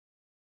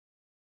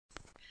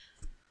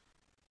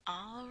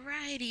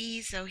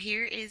Alrighty, so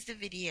here is the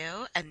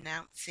video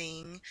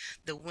announcing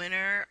the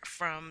winner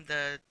from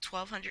the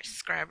 1,200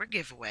 subscriber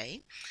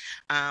giveaway.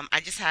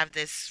 I just have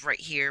this right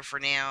here for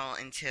now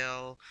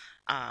until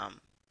um,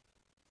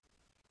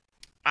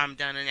 I'm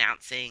done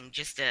announcing,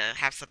 just to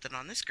have something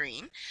on the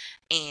screen.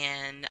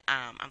 And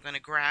I'm going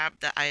to grab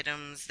the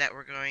items that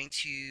we're going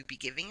to be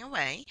giving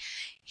away.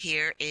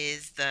 Here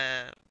is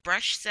the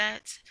brush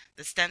set,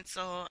 the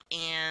stencil,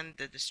 and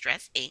the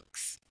distress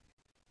inks.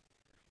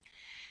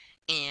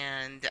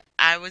 And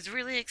I was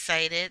really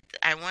excited.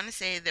 I want to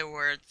say there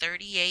were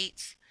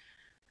 38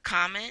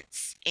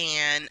 comments,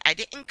 and I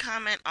didn't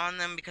comment on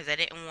them because I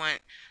didn't want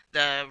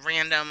the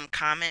random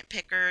comment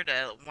picker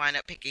to wind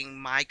up picking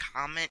my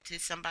comment to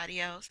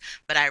somebody else.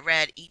 But I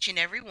read each and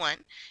every one,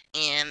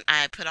 and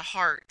I put a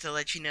heart to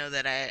let you know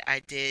that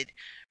I did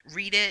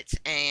read it,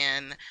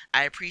 and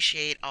I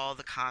appreciate all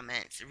the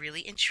comments,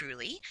 really and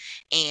truly.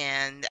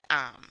 And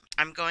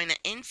I'm going to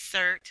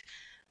insert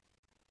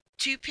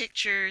two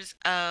pictures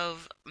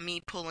of me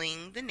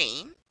pulling the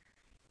name,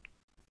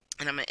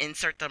 and I'm going to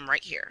insert them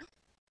right here.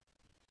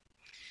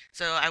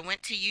 So I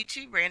went to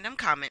YouTube Random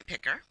Comment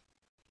Picker,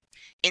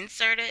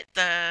 inserted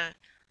the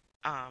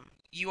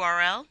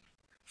URL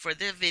for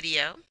the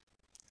video,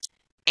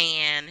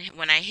 and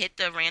when I hit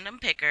the random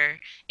picker,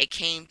 it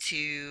came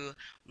to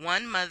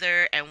One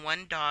Mother and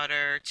One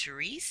Daughter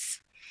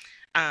Therese.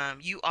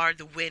 You are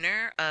the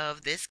winner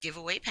of this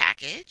giveaway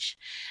package.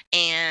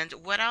 And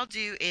what I'll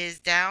do is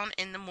down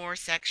in the more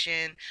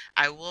section,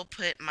 I will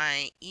put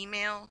my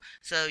email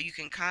so you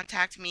can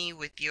contact me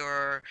with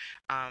your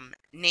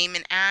name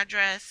and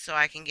address so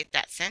I can get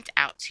that sent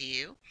out to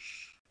you.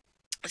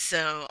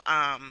 So,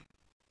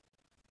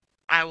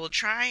 I will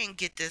try and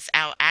get this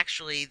out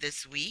actually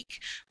this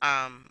week,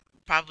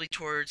 probably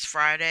towards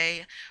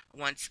Friday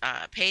once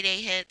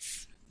payday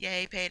hits.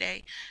 Yay,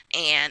 payday.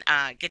 And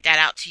get that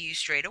out to you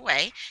straight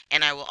away.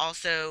 And I will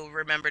also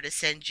remember to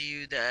send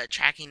you the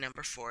tracking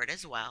number for it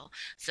as well.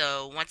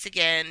 So, once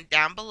again,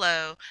 down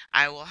below,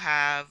 I will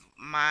have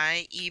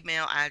my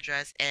email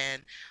address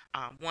and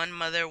One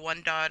Mother,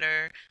 One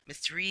Daughter, Miss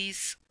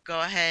Therese.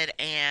 Go ahead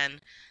and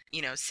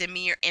send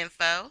me your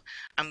info.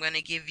 I'm going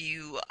to give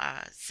you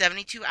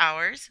 72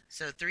 hours,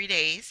 so 3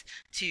 days,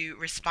 to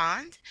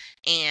respond.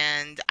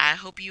 And I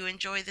hope you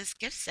enjoy this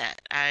gift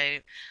set.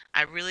 I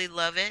really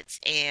love it.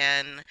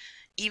 And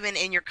even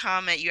in your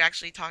comment, you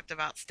actually talked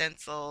about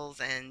stencils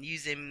and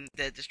using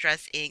the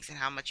distress inks and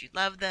how much you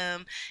love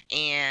them.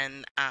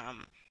 And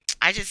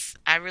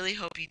I really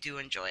hope you do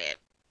enjoy it.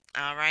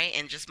 All right,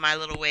 and just my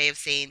little way of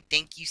saying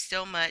thank you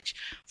so much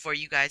for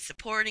you guys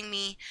supporting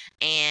me,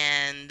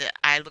 and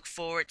I look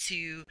forward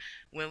to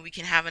when we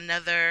can have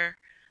another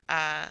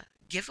uh,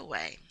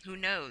 giveaway. Who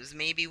knows?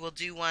 Maybe we'll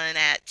do one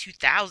at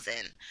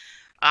 2,000.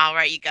 All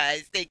right, you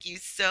guys, thank you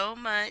so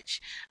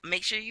much.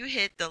 Make sure you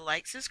hit the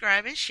like,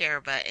 subscribe, and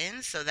share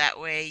button so that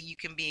way you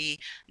can be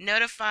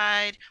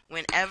notified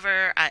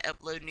whenever I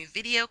upload new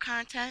video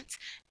content.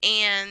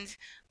 And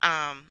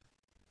um,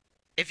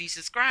 if you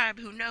subscribe,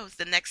 who knows,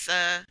 the next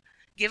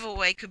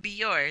giveaway could be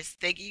yours.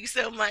 Thank you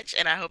so much,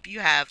 and I hope you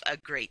have a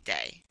great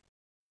day.